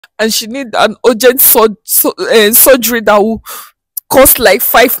and she need an urgent surgery that will cost like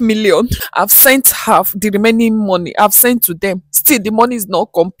 5 million. I've sent half the remaining money. I've sent to them. Still, the money is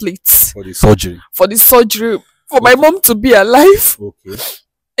not complete For the surgery. for the surgery for my mom to be alive. Okay.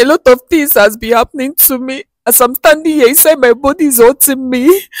 A lot of things has been happening to me. As I'm standing here, inside my body is hurting me.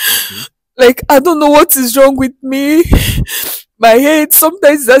 Okay. Like, I don't know what is wrong with me. My head,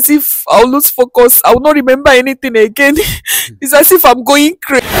 sometimes it's as if I'll lose focus. I will not remember anything again. It's as if I'm going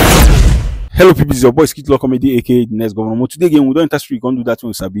crazy. Hello people, it's your boy Skit Law Comedy aka the next governor. Today again, we don't enter street, we can't do that when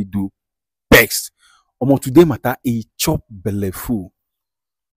we sabi do text. Today matter a chop belle full.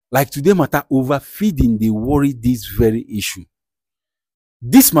 Like today matter overfeeding they worry this very issue.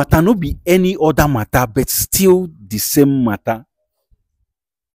 This matter no be any other matter, but still the same matter.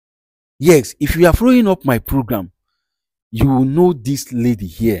 Yes, if you are following up my program, you will know this lady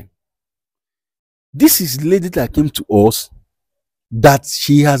here. This is the lady that came to us that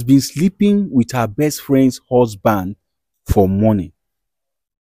she has been sleeping with her best friend's husband for money.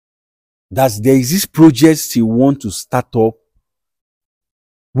 That there is this project she wants to start up,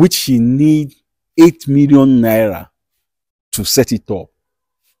 which she need 8 million naira to set it up.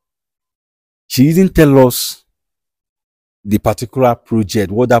 She didn't tell us the particular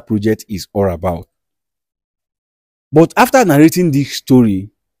project, what that project is all about. But after narrating this story,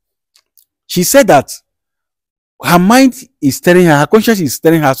 she said that her mind is telling her, her conscience is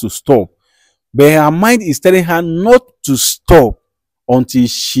telling her to stop, but her mind is telling her not to stop until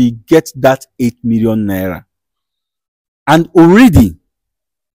she gets that 8 million naira. And already,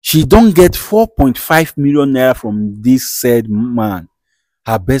 she don't get 4.5 million naira from this said man,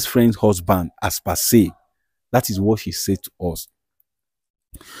 her best friend's husband, as per se. That is what she said to us.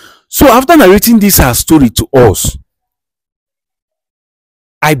 So after narrating this her story to us,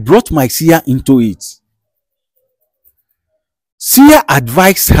 I brought my seer into it. Seer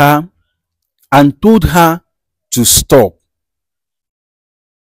advised her and told her to stop.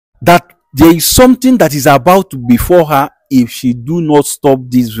 That there is something that is about to befall her if she do not stop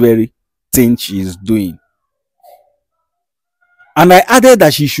this very thing she is doing. And I added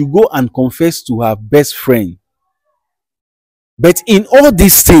that she should go and confess to her best friend. But in all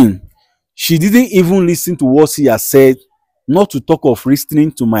this thing, she didn't even listen to what Seer said, not to talk of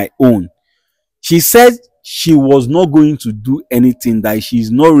listening to my own. She said she was not going to do anything, that she is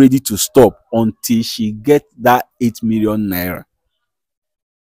not ready to stop until she gets that 8 million naira.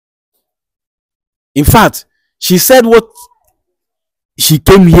 In fact, she said what she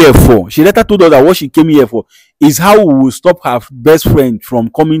came here for. She later told us that what she came here for is how we will stop her best friend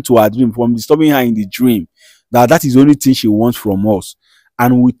from coming to her dream, from disturbing her in the dream. That is the only thing she wants from us.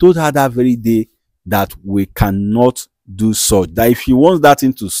 And we told her that very day that we cannot do such. That if she wants that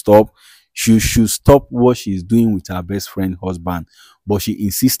thing to stop, she should stop what she's doing with her best friend husband. But she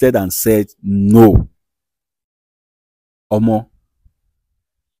insisted and said no. Omo,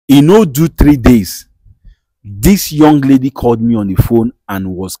 in no do 3 days, this young lady called me on the phone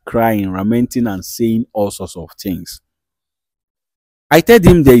and was crying, lamenting and saying all sorts of things. I told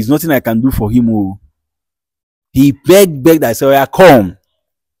him there is nothing I can do for him. Oh. He begged. I said, oh, yeah, come.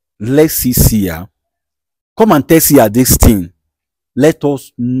 Let's see Sia. Come and tell Sia this thing. Let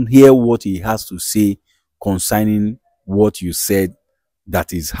us hear what he has to say concerning what you said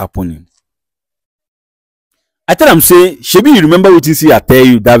that is happening. I tell him, say, Shebi, you remember what Sia tell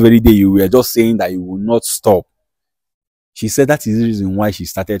you that very day you were just saying that you will not stop. She said that is the reason why she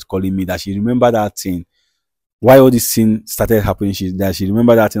started calling me, that she remembered that thing. Why all this thing started happening, she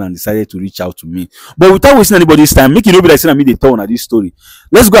remembered that thing and decided to reach out to me. But without wasting anybody's time, make it no be like saying I meet the turn at this story.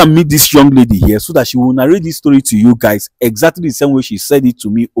 Let's go and meet this young lady here so that she will narrate this story to you guys exactly the same way she said it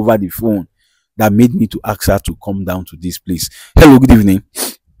to me over the phone. That made me to ask her to come down to this place. Hello, good evening.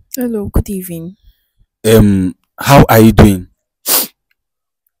 Hello, good evening. How are you doing?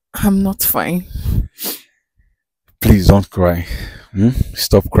 I'm not fine. Please don't cry.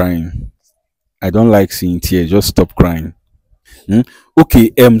 Stop crying. I don't like seeing tears. Just stop crying.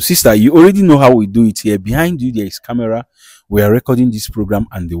 Okay, sister, you already know how we do it here. Behind you there is camera. We are recording this program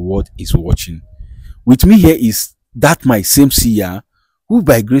and the world is watching. With me here is that my same seer, who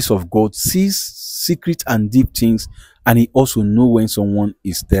by grace of God sees secret and deep things, and he also know when someone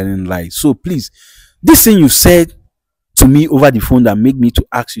is telling lies. So please, this thing you said to me over the phone that made me to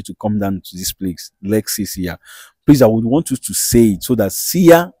ask you to come down to this place, let's see Sia. Please, I would want you to say it so that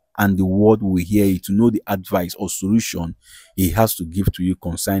Sia and the world will hear it, to know the advice or solution he has to give to you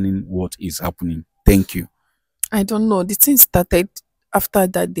concerning what is happening. Thank you. I don't know. The thing started after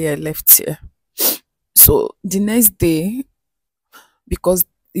that day I left here. So the next day, because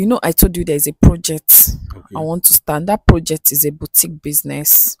You know, I told you there's a project I Okay. want to start. That project is a boutique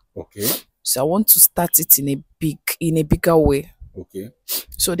business. Okay. So I want to start it in a bigger way. Okay.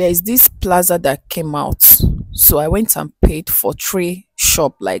 So there is this plaza that came out. So I went and paid for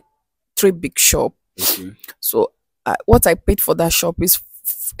like three big shop. Okay. So what I paid for that shop is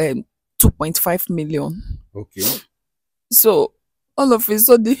 2.5 million. Okay. So all of a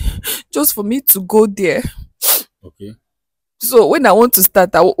sudden, just for me to go there. Okay. So when I want to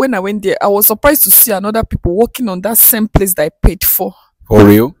start, when I went there, I was surprised to see another people working on that same place that I paid for. For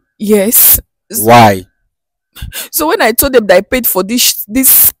real? Yes. Why? So when I told them that I paid for this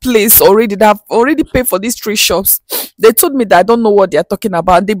place already, that I've already paid for these three shops, they told me that I don't know what they are talking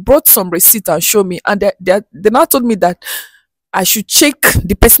about. And they brought some receipt and showed me, and they now told me that I should check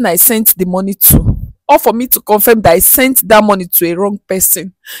the person I sent the money to, or for me to confirm that I sent that money to a wrong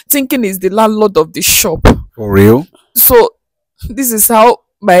person, thinking it's the landlord of the shop. For real? So this is how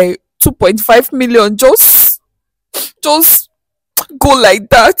my 2.5 million just go like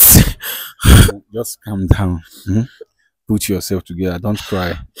that. Just calm down. Put yourself together. Don't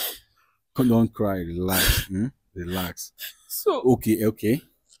cry. Don't cry. Relax. Relax. So Okay. Okay.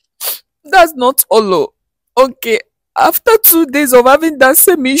 that's not all. Okay. After 2 days of having that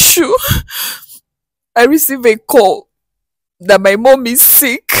same issue, I received a call that my mom is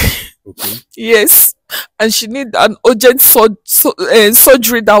sick. Okay. Yes. And she need an urgent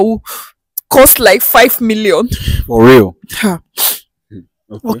surgery that will cost like 5 million. For real? Ha.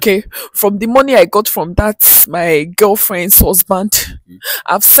 Okay. Okay. From the money I got from that, my girlfriend's husband,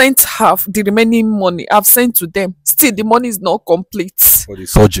 I've sent half the remaining money. I've sent to them. Still, the money is not complete For the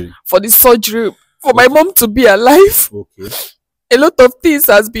surgery. for the surgery for my mom to be alive. Okay. A lot of things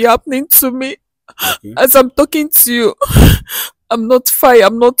has been happening to me. Okay. As I'm talking to you, I'm not fine.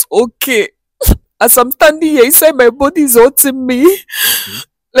 I'm not okay. As I'm standing here, inside my body is hurting me.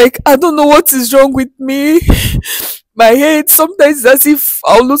 Like, I don't know what is wrong with me. My head sometimes is as if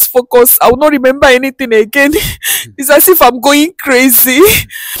I'll lose focus. I will not remember anything again. It's as if I'm going crazy.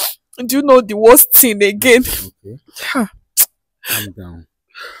 Do you know the worst thing again? Okay. Calm down.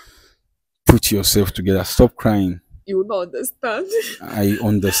 Put yourself together. Stop crying. You will not understand. I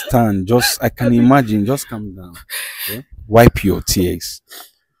understand. I can imagine. Just calm down. Okay? Wipe your tears.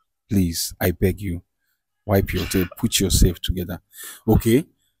 Please, I beg you. Wipe your tears. Put yourself together. Okay?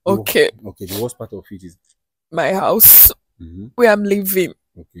 Okay. Okay, the worst part of it is... My house where I'm living.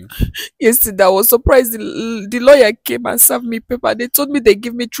 Okay. Yesterday, I was surprised the lawyer came and served me paper. They told me they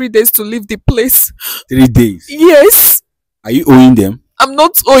give me 3 days to leave the place. 3 days? Yes. Are you owing them? I'm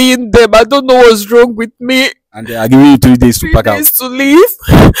not owing them. I don't know what's wrong with me. And they are giving you 3 days to pack out? 3 days to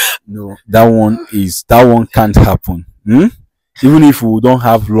leave? No, that one can't happen. Even if we don't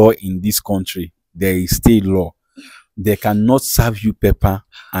have law in this country, there is still law. They cannot serve you paper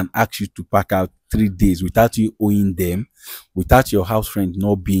and ask you to pack out 3 days without you owing them, without your house rent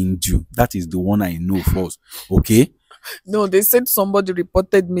not being due. That is the one I know first. Okay? No, they said somebody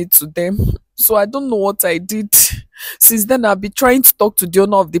reported me to them. So I don't know what I did. Since then, I've been trying to talk to the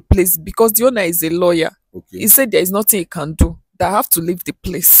owner of the place because the owner is a lawyer. Okay. He said there is nothing he can do. That I have to leave the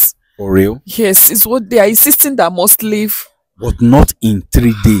place. For real? Yes, it's what they are insisting that I must leave. But not in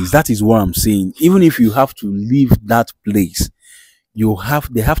 3 days. That is what I'm saying. Even if you have to leave that place,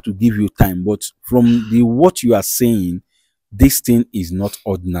 they have to give you time. But from what you are saying, this thing is not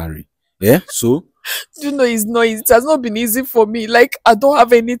ordinary. Yeah? So You know, it has not been easy for me. Like, I don't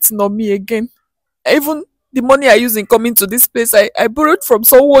have anything on me again. Even the money I use in coming to this place, I borrowed from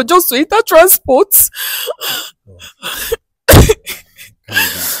someone just to enter transport.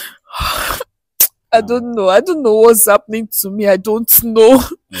 I don't know. I don't know what's happening to me. I don't know.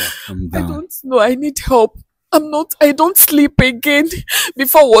 yeah, calm I down. don't know. I need help. I don't sleep again.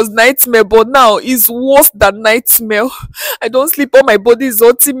 Before was nightmare, but now it's worse than nightmare. I don't sleep. All my body is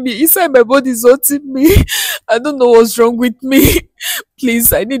hurting me. Inside my body is hurting me. I don't know what's wrong with me.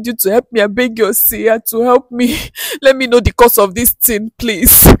 Please, I need you to help me. I beg your Seer to help me. Let me know the cause of this thing,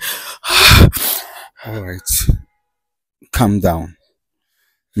 please. All right. Calm down.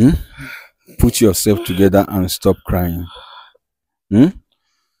 Put yourself together and stop crying.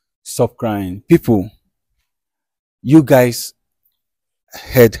 Stop crying. People, you guys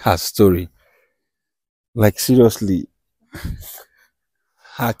heard her story. Like, seriously,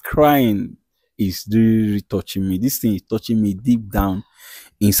 her crying is really touching me. This thing is touching me deep down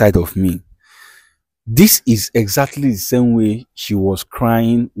inside of me. This is exactly the same way she was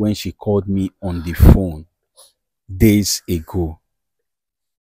crying when she called me on the phone days ago.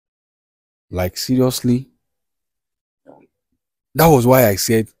 Like, seriously, that was why I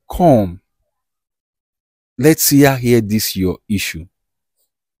said, come, let's hear this your issue.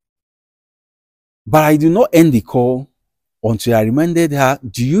 But I did not end the call until I reminded her,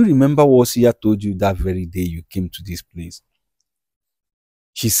 do you remember what Sia told you that very day you came to this place?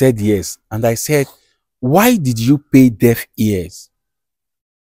 She said yes. And I said, why did you pay deaf ears?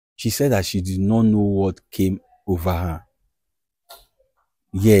 She said that she did not know what came over her.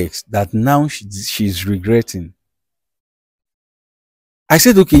 Yes, that now she's regretting. I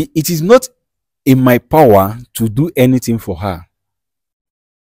said, okay, it is not in my power to do anything for her.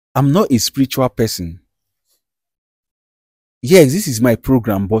 I'm not a spiritual person. Yes, this is my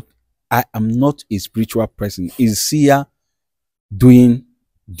program, but I am not a spiritual person. Is Sia doing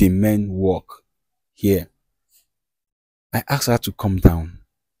the main work here? I asked her to come down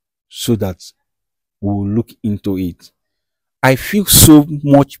so that we'll look into it. I feel so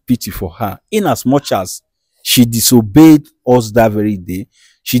much pity for her, in as much as she disobeyed us that very day.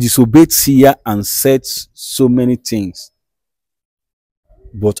 She disobeyed Sia and said so many things.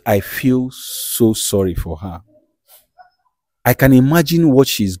 But I feel so sorry for her. I can imagine what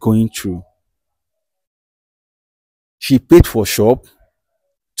she's going through. She paid for shop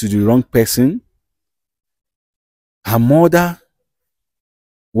to the wrong person. Her mother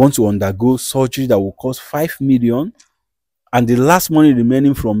wants to undergo surgery that will cost 5 million. And the last money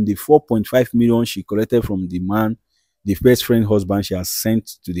remaining from the 4.5 million she collected from the man, the best friend husband, she has sent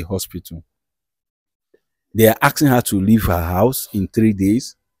to the hospital. They are asking her to leave her house in 3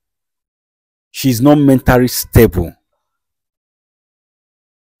 days. She's not mentally stable.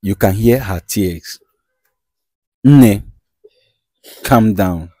 You can hear her tears. Nne, calm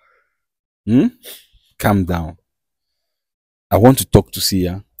down. Calm down. I want to talk to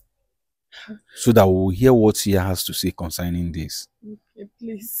Sia so that we will hear what Sia has to say concerning this. Okay,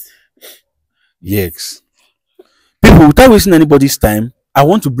 please. Yes. People, without wasting anybody's time, I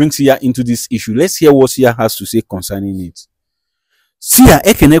want to bring Sia into this issue. Let's hear what Sia has to say concerning it. Sia,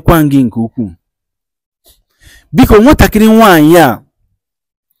 ekenekwa gị nke ukwuu. Biko nwatakịrị nwaanyị a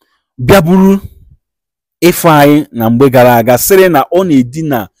bịa buru ife anyị na mgbe gara aga sịrị na ọ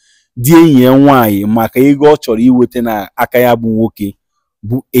na-edina di enyi ya nwaanyị maka ego ọ chọrọ iweta na aka ya bụ nwoke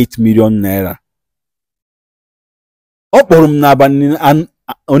bụ 8 million naira. Ọ kpọrọ m n'abalị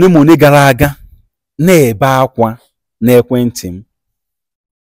one ma one gara aga na-ebe akwa n'ekwentị m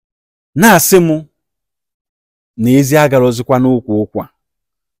na-asị m na ezi agarọzikwa n'ụkwa ụkwa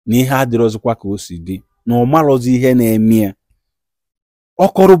na ihe adịrọzikwa ka o si dị na ọ marọzi ihe na-eme ya.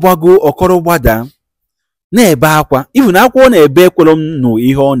 Ọkọrọ gbada na-ebe akwa, even akwa ọ na-ebe ekwere m nụ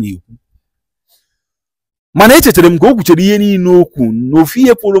ihe ọ na-ekwu. Mana echetara m ka o kwuchere ihe niile okwu na ofu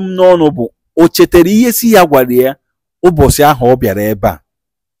ihe pụrụ m n'ọnụ bụ o chetara ihe si ya gwara ya ụbọchị ahụ ọ bịara ebe a.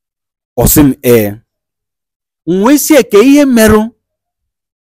 Ọ sị m wee si eke ihe merụ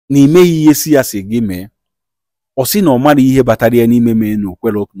na imeghị ihe si ya si gị mee. Ọ sị na ọ mara ihe batara ya n'ime mee na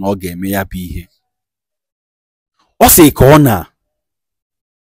okwere na ọ ga-eme ya bụ ihe. Ọ sị ka ọ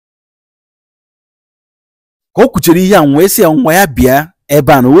ka o kwuchere ihe a wee sị ya nwa ya bịa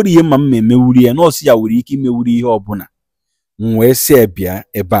ebe a na nwere ihe ma m emewuri ya, nọọsụ ya nwere ike imewuri ihe ọbụla. Wee sị ya bịa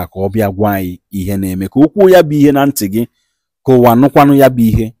ebe a ka ọ bịa gwa anyị ihe na-eme, ka o kwuo ya bụ ihe na ntị gị ka ụwa nụkwanụ ya bụ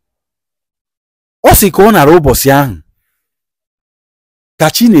ihe. Ọ sị ka ọ nara ụbọchị ahụ ka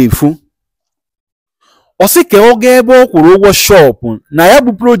chi na-efu. Ọ sị ka ọ gaa ebe ọ kwụrụ ụgwọ shọpụ na ya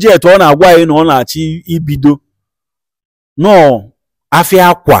bụ projekti ọ na-agwa anyị na ọ na-achọ ibido nọọ afịa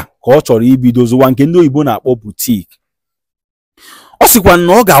akwa ka ọ chọrọ ibido zụwa nke ndị oyibo na-akpọ butik. Ọ sịkwa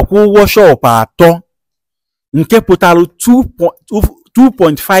na ọ ga-akwụ ụgwọ shọpụ 3 nke pụtara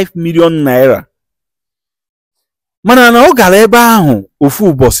 2.5 million naira. Mana na ọ gara ebe ahụ ofu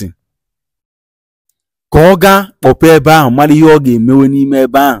ụbọchị ka ọ gaa kpọpụ ebe ahụ mara ihe ọ ga-emewe n'ime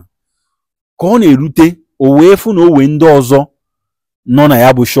ebe ahụ. Ka ọ na-erute o wee fụ na o wee ndị ọzọ nọ na ya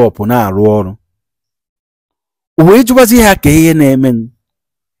bụ shọpụ na-arụ ọrụ. O wee jụbazi ha ka ihe na-eme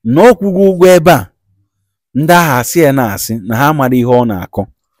na ọ kwụgo ụgwọ ebe a. Ndị agha asị ya na-asị na ha mara ihe ọ na-akọ.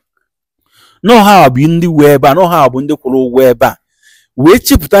 N'ọha bụ ndị wee ebe a, n'ọha bụ ndị kwụrụ ụgwọ ebe a. Wee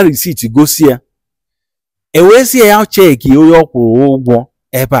chepụta risiti gosi ya. Wee sị ya cheki onye ọ kwụrụ ụgwọ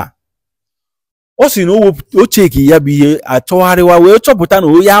ebe a. Ọ sị na o cheki ya bụ ihe achọgharịwa wee chọpụta na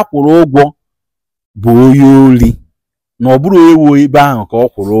onye a kwụrụ ụgwọ bụ onye ori na ọ bụrụ onye wo ebe ahụ ka ọ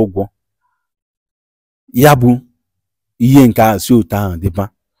kwụrụ ụgwọ. Ya bụ ihe nke a si otu ahụ dịba.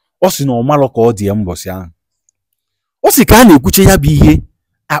 Ọ sị na ọ malụ ka ọ dị ya mbọsị ahụ. Ọ sị ka a na-ekwuche ya bụ ihe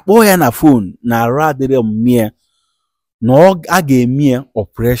akpọ ya na fon na arụ adịrị mmịa na a ga-eme ya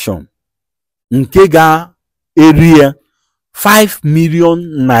ọpreshọn nke ga-eri ya 5 million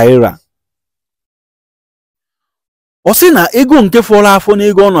naira. Ọ sị na ego nke fọrọ afọ na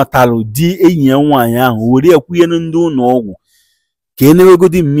ego ọ nọtalụ di enyi ya nwaanyị ahụ were ekwunye ndị ụlọ ọgwụ ka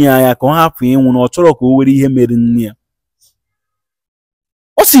enewegodi mmịa ya ka ọ hapụ ịnwụ na ọ chọrọ ka o were ihe mere nne ya.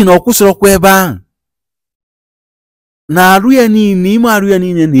 Ọ sị na ọ kwụsịrọkwa ebe ahụ na arụ ya niile, ime arụ ya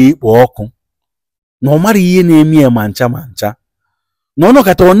niile na-ekpo ọkụ, na ọ mara ihe na-eme ya ma ncha ma ncha, na ọ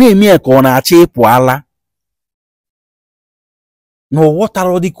nọkọta ọ na-eme ya ka ọ na-achọ ịpụ ala, na ọ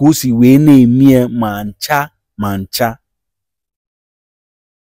ghọtara dị ka o si wee na-eme ya ma ncha ma ncha.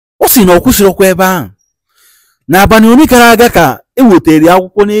 Ọ sị na ọ kwụsịrọkwa ebe ahụ n'abalị ole gara aga ka e wetara ya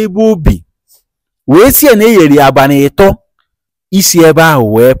akwụkwọ n'ebe obi wee sie na eyere ya abalị 3 isi ebe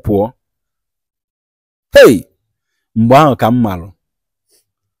ahụ wee pụọ. Hey, mgbe ahụ ka m marụ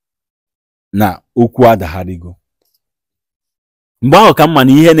na okwu adagharịgo. Mgbe ahụ ka m ma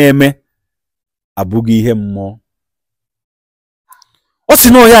na ihe na-eme abụghị ihe mmụọ. Ọ sị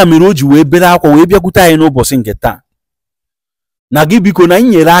na ọ ya mere o ji wee bere akwa wee bịakwute anyị n'ụbọchị nke taa, na gị biko na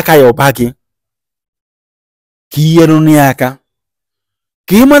nyere aka ya ọba gị ka ị nyere ya aka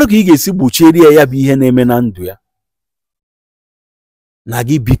ka ị mara ka ị ga-esi gbochiere ya bụ ihe na-eme na ndụ ya. Na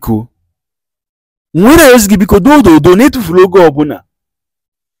gị biko nwere ozi gị biko dododo na-etufuru oge ọbụla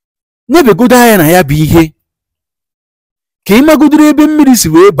nebegodo anya na ya bụ ihe ka ị magodoro ebe mmiri si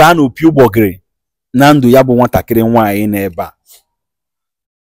wee baa n'opi ụgbọgịrị na ndụ ya bụ nwatakịrị nwaanyị n'ebe a.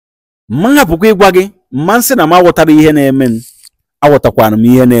 Mma hapụkwa ịgwa gị mma nsị na m aghọtara ihe na-eme m, aghọtakwara m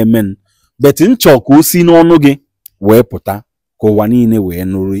ihe na-eme m, bet nchọ ka o si n'ọnụ gị wee pụta ka ụwa niile wee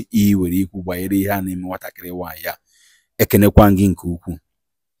nụrụ ihe were ikwu banyere ihe a na-eme nwatakịrị nwaanyị ya. Ekenekwa gị nke ukwuu.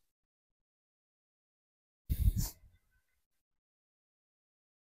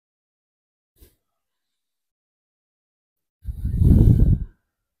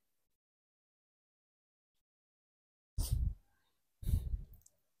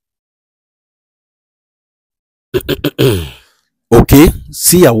 Okay,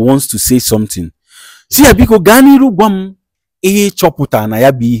 Sia wants to say something. Sia biko gaa n'iru gwa m ihe ịchọpụta na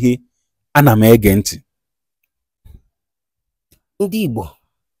ya bụ ihe ana m ege ntị. Ndị Igbo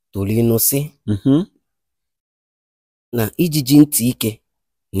tụrụ ilu sị na ijiji ntị ike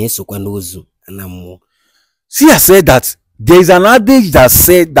na-esokwa n'ozu ana mmụọ. Sia said that there is an adage that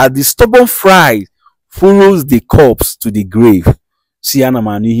said that the stubborn fly follows the corpse to the grave. Sia ana m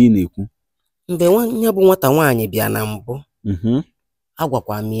anụ ihe ị na-ekwu. Mgbe ya bụ nwata nwaanyị bịa na mbụ,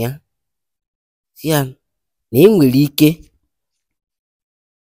 agwakwa m ya Sia na enwere ike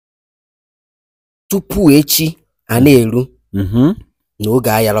tupu echi a na-eru na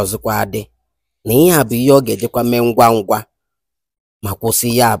oge ayara ọzọkwa adị, na ihe a bụ ihe ọ ga-ejekwa mee ngwa ngwa ma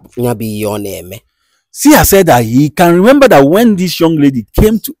kwụsị ya bụ ihe ọ na-eme. Sia said that he can remember that when this young lady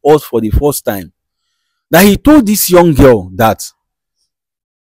came to us for the first time, that he told this young girl that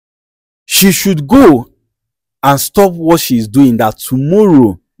she should go and stop what she's doing, that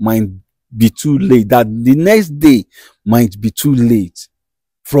tomorrow might be too late, that the next day might be too late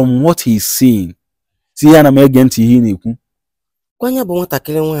from what he's seeing. See, ana m ege ntị ihe na-ekwu. Kwanya bụ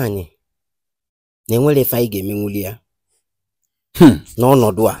nwatakịrị nwaanyị na-enwere ife anyị ga-emenwuli ya.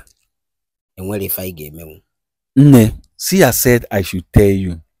 N'ọnọdụ a enwere ife anyị ga-emenwu. Nne, Sia said I should tell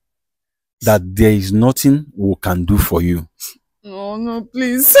you that there is nothing we can do for you. No,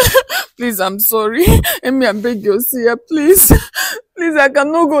 please. Please, I'm sorry. Emi, I beg you, Sia, please. Please, I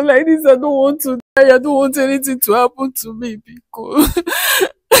cannot go like this. I don't want to die. I don't want anything to happen to me, because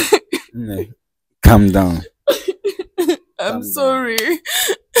calm down. I'm sorry.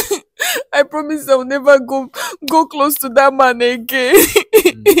 I promise I will never go close to that man again.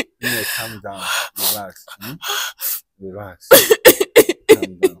 Calm down. Relax. Relax.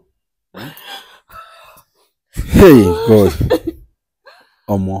 Calm down. Hey, God.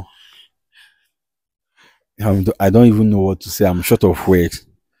 Omo. I don't even know what to say. I'm short of words.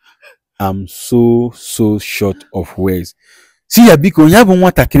 I'm so short of words. See ya biko, nya bụ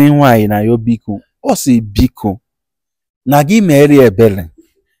nwatakịrị nwaanyị na yo biko. Ọ sị biko na gị mere ebele.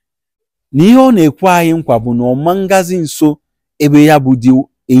 Na ihe ọ na-ekwu anyị nkwa bụ na ọma ngazi nso ebe ya bụ di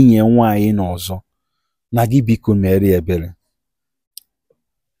enyi nwaanyị n'ọzọ. Na gị biko mere ebele.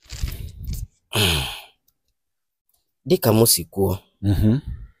 Dịka m si kwuo,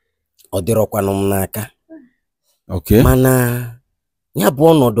 ọ dịrọkwanụ m n'aka. Okay. Mana ya bụ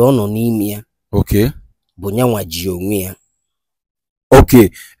ọnọdụ ọ nọ n'ime ya. Okay. Bụ nyanwa ji onwe ya. Okay.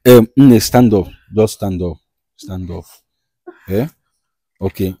 Stand up. Just stand up. Stand up. Yeah?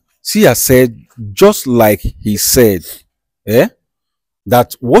 Okay. Sia said, just like he said,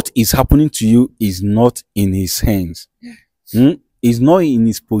 that what is happening to you is not in his hands. He's not in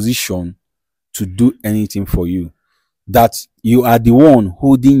his position to do anything for you. That you are the one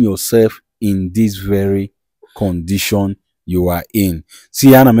holding yourself in this very condition you are in.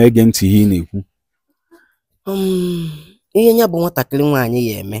 See, ana m ege ntị ihe na-ekwu. ihe nya bụ nwatakịrị nwaanyị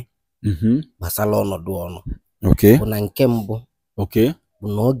ya eme Mhm. gbasara ọnọdụ ọnụ Okay. bụ na nke mbụ Okay. bụ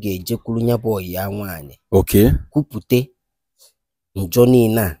na ọ ga-ejekwuru nya bụ ọyị ya nwaanyị Okay. kwupụta njọ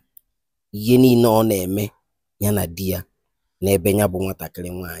niile a ihe niile ọ na-eme ya na di ya n'ebe nya bụ nwatakịrị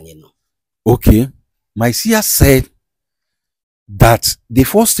nwaanyị nọ. Okay. My seer said that the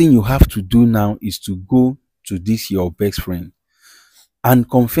first thing you have to do now is to go to this your best friend and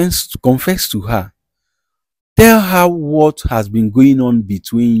confess to her. Tell her what has been going on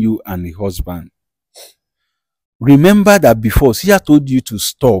between you and the husband. Remember that before Sia told you to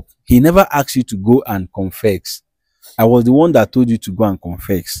stop. He never asked you to go and confess. I was the one that told you to go and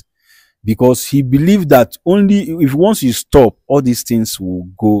confess, because he believed that only if once you stop, all these things will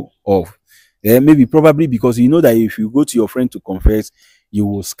go off. Maybe probably because you know that if you go to your friend to confess, you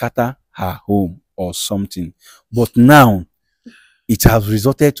will scatter her home or something. But now it has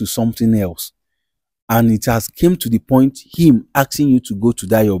resorted to something else, and it has came to the point him asking you to go to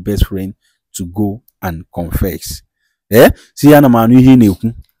that your best friend to go and confess. See, ana manu ihe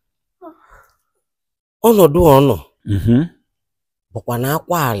na-ekwu. Ọnọdụ ọnọ bụkwa na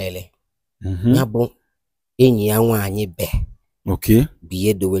akwa alịlị ya bụ enyi ya nwaanyị be. Okay. Bụ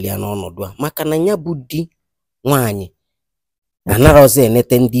ihe dowere ya n'ọnọdụ a maka na ya bụ di nwaanyị anara ọzọ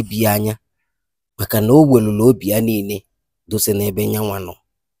enete ndị bi anya maka na o welụrụ obi ya niile dose n'ebe nyanwa nọ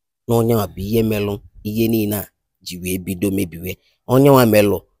na onye nwa bụ ihe melụ ihe niile a ji wee bido mebiwe. Onye nwa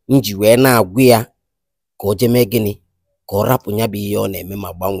melụ nji wee na-agwụ ya ka o jeme gịnị ka ọ rapụ ya bụ ihe ọ na-eme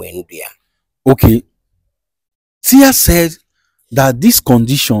ma gbanwee ndụ ya. Okay. Tia said that this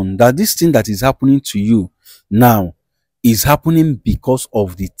condition, that this thing that is happening to you now is happening because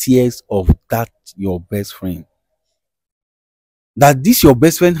of the tears of that your best friend. That this your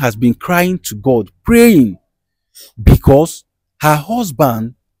best friend has been crying to God, praying, because her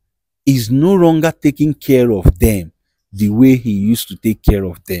husband is no longer taking care of them the way he used to take care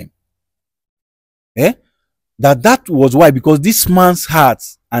of them. That was why, because this man's heart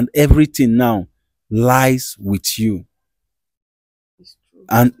and everything now lies with you. It's true.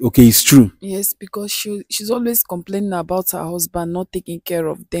 And okay, it's true. Yes, because she's always complaining about her husband not taking care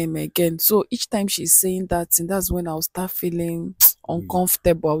of them again. So each time she's saying that, and that's when I'll start feeling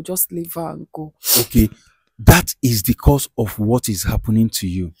uncomfortable. I'll just leave her and go. Okay, that is the cause of what is happening to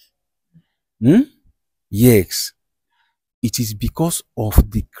you. Yes, it is because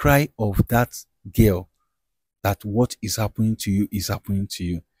of the cry of that girl that what is happening to you is happening to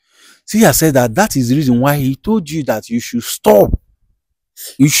you. See, I said that is the reason why he told you that you should stop.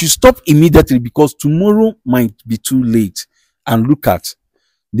 You should stop immediately, because tomorrow might be too late. And look at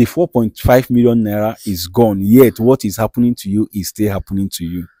the 4.5 million naira is gone, yet what is happening to you is still happening to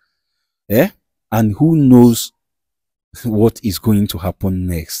you. And who knows what is going to happen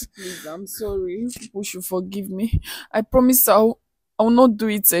next. Please, I'm sorry. People should forgive me. I promise I'll not do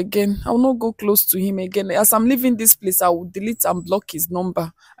it again. I'll not go close to him again. As I'm leaving this place, I will delete and block his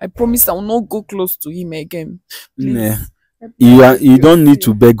number. I promise I will not go close to him again. Please. You don't need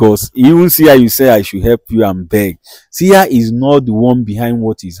to beg us. Even Sia, you say I should help you and beg. Sia is not the one behind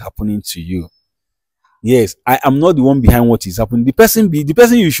what is happening to you. Yes, I am not the one behind what is happening. The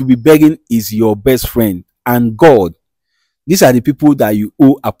person you should be begging is your best friend and God. These are the people that you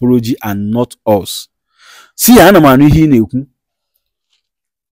owe apology and not us. Sia, ana manu ihe na-ekwu.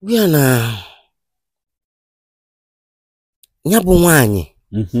 Ya na ya bụ nwaanyị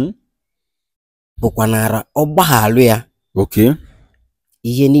bụkwa nara ọgbaghalụ ya. Okay.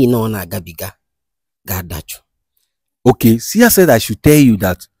 Ihe niile ọ na-agabiga ga-adachụ. Okay, Sia said I should tell you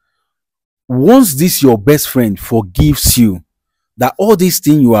that once this your best friend forgives you, that all these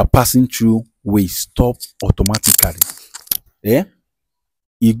things you are passing through will stop automatically.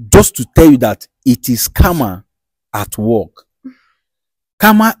 Just to tell you that it is karma at work.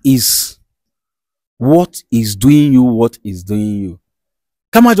 Karma is what is doing you what is doing you.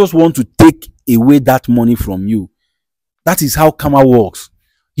 Karma just want to take away that money from you. That is how karma works.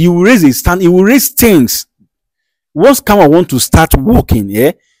 He will raise a stand. He will raise things. Once karma want to start working,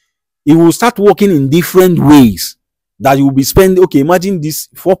 it will start working in different ways. That you will be spending. Okay, imagine this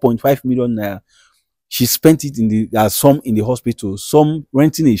 4.5 million naira. She spent it in some in the hospital, some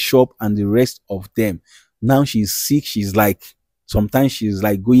renting a shop, and the rest of them. Now she's sick. She's like, sometimes she's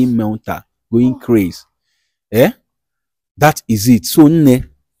like going mental, going crazy. That is it. So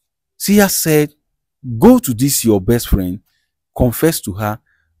Sia said, go to this your best friend, confess to her,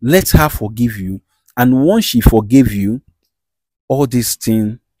 let her forgive you, and once she forgave you, all this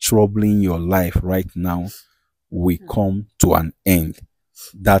thing troubling your life right now will come to an end.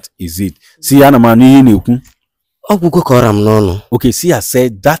 That is it. Sia na manu ihe na-ekwu. Ọgwụgwọ kọrọ m n'ọnụ. Okay, Sia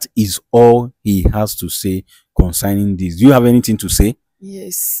said that is all he has to say concerning this. Do you have anything to say?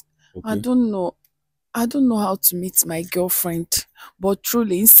 Yes. Okay. I don't know. I don't know how to meet my girlfriend, but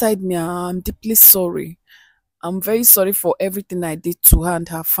truly inside me, I'm deeply sorry. I'm very sorry for everything I did to her and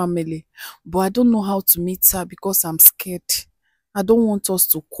her family, but I don't know how to meet her because I'm scared. I don't want us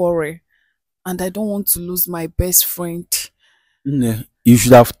to quarrel, and I don't want to lose my best friend. You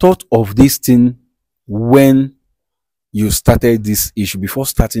should have thought of this thing when you started this issue, before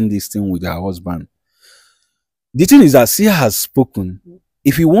starting this thing with her husband. The thing is that Sia has spoken.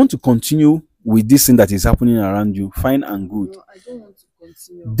 If you want to continue with this thing that is happening around you, fine and good. No, I don't want to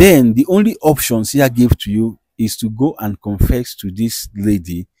continue. Then the only option Sia gave to you is to go and confess to this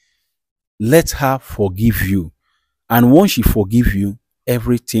lady. Let her forgive you. And once she forgive you,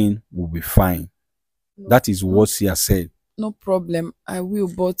 everything will be fine. No, That is what Sia said. no problem. I will,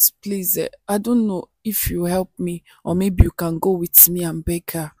 but please, I don't know if you help me, or maybe you can go with me and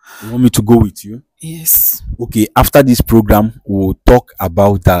beg her. You want me to go with you? Yes. Okay, after this program, we'll talk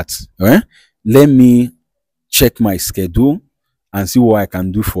about that. Let me check my schedule and see what I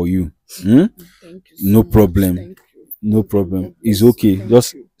can do for you. Thank you so No much. problem. Thank you. No problem. God It's bless you. okay. Thank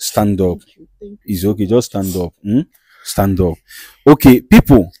Just you. stand up. Thank you. Thank you It's so okay. much. Just stand up. Stand up. Okay,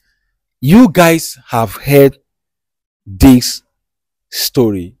 people, you guys have heard this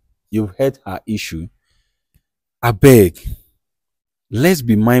story. You've heard her issue. I beg, let's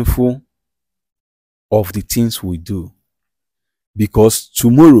be mindful of the things we do, because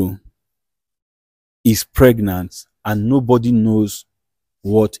tomorrow is pregnant and nobody knows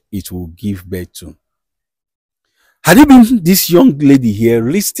what it will give birth to. Had it been this young lady here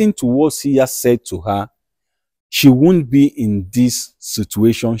listening to what Sia said to her, she won't be in this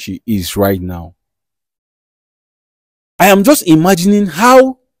situation she is right now. I am just imagining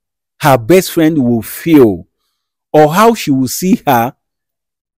how her best friend will feel, or how she will see her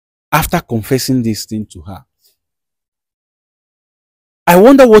after confessing this thing to her. I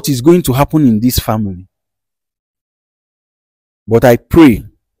wonder what is going to happen in this family. But I pray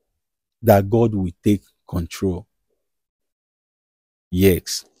that God will take control.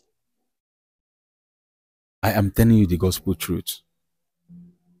 Yes. I am telling you the gospel truth.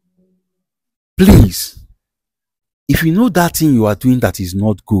 Please, if you know that thing you are doing that is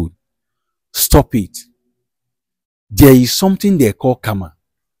not good, stop it. There is something they call karma.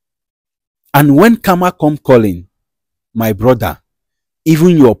 And when karma come calling, my brother, even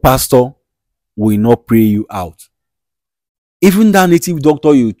your pastor will not pray you out. Even that native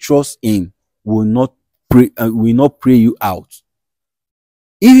doctor you trust in will not pray you out.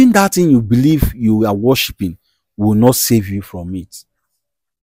 Even that thing you believe you are worshiping will not save you from it.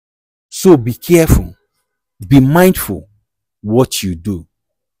 So be careful. Be mindful what you do.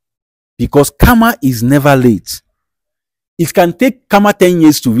 Because karma is never late. It can take karma 10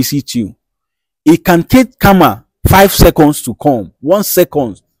 years to visit you. It can take karma 5 seconds to come, 1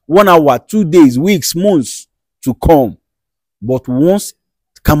 second, 1 hour, 2 days, weeks, months to come. But once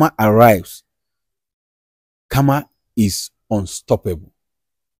karma arrives, karma is unstoppable.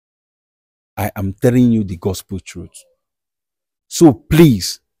 I am telling you the gospel truth. So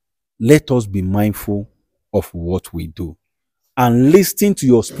please, let us be mindful of what we do. And listen to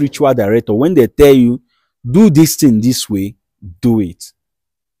your spiritual director. When they tell you, do this thing this way, do it.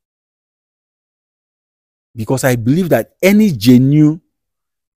 Because I believe that any genuine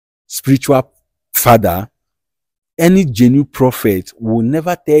spiritual father, any genuine prophet will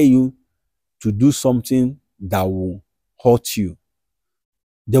never tell you to do something that will hurt you.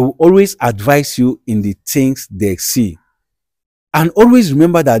 They will always advise you in the things they see. And always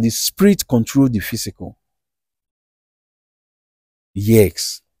remember that the spirit controls the physical.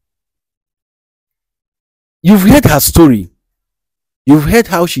 Yes. You've heard her story. You've heard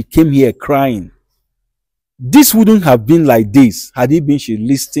how she came here crying. This wouldn't have been like this had it been she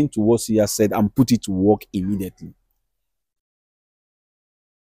listened to what she has said and put it to work immediately.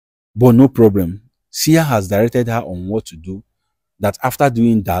 But no problem. Sia has directed her on what to do, that after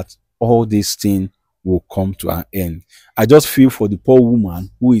doing that, all this thing will come to an end. I just feel for the poor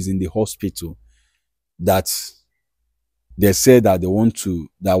woman who is in the hospital, that they said that they want to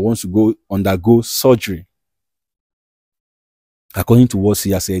go undergo surgery. According to what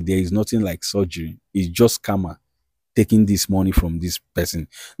Sia said, there is nothing like surgery. It's just karma taking this money from this person.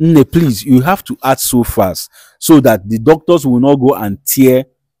 Please, you have to act so fast so that the doctors will not go and tear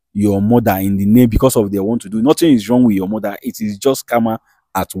your mother in the name because of they want to do. Nothing is wrong with your mother. It is just karma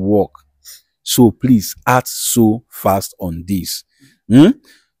at work. So please act so fast on this.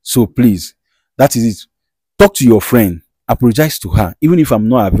 So please, that is it. Talk to your friend. Apologize to her. Even if I'm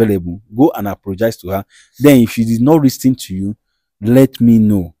not available, go and apologize to her. Then if she did not listen to you, let me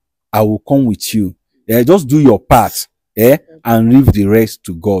know. I will come with you. Just do your part, and leave the rest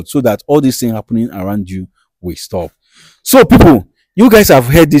to God, so that all these things happening around you will stop. So, people, you guys have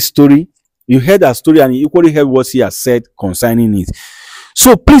heard this story. You heard that story, and you equally heard what he has said concerning it.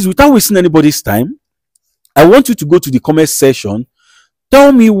 So, please, without wasting anybody's time, I want you to go to the comment section.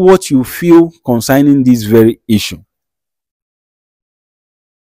 Tell me what you feel concerning this very issue.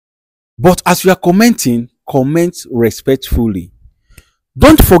 But as you are commenting, comment respectfully.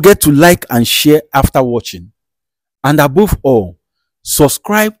 Don't forget to like and share after watching. And above all,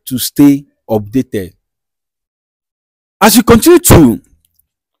 subscribe to stay updated. As you continue to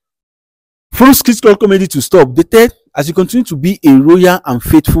follow Skits Club Comedy to stay updated, as you continue to be a loyal and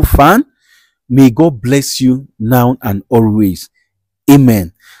faithful fan, may God bless you now and always.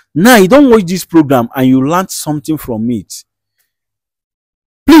 Amen. Now, you don't watch this program and you learned something from it.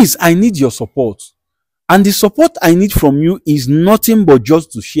 Please, I need your support. And the support I need from you is nothing but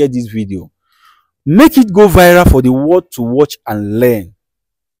just to share this video. Make it go viral for the world to watch and learn.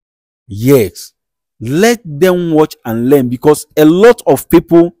 Yes, let them watch and learn, because a lot of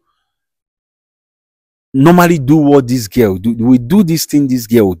people normally do what this girl do. We do this thing this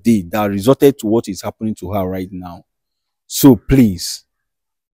girl did that resulted to what is happening to her right now. So please,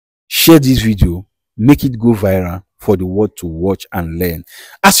 share this video, make it go viral for the world to watch and learn.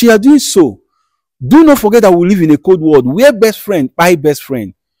 As you are doing so, do not forget that we live in a cold world where best friend buy best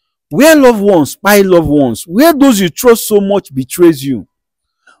friend, where loved ones buy loved ones, where those you trust so much betrays you.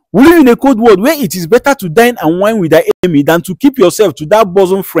 We live in a cold world where it is better to dine and wine with thy enemy than to keep yourself to that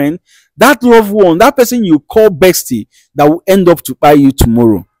bosom friend, that loved one, that person you call bestie, that will end up to buy you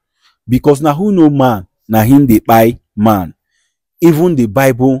tomorrow. Because now who know man, now him they buy man. Even the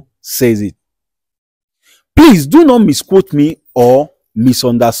Bible says it. Please do not misquote me or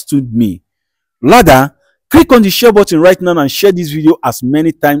misunderstood me. Rather, click on the share button right now and share this video as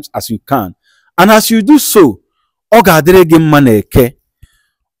many times as you can. And as you do so, Oga adịrị mma n'Eke,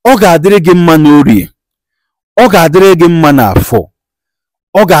 Oga adịrị mma n'Orie, Oga adịrị mma n'Afọ,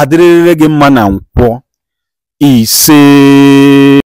 Oga adịrị mma na Nkwọ. Ise.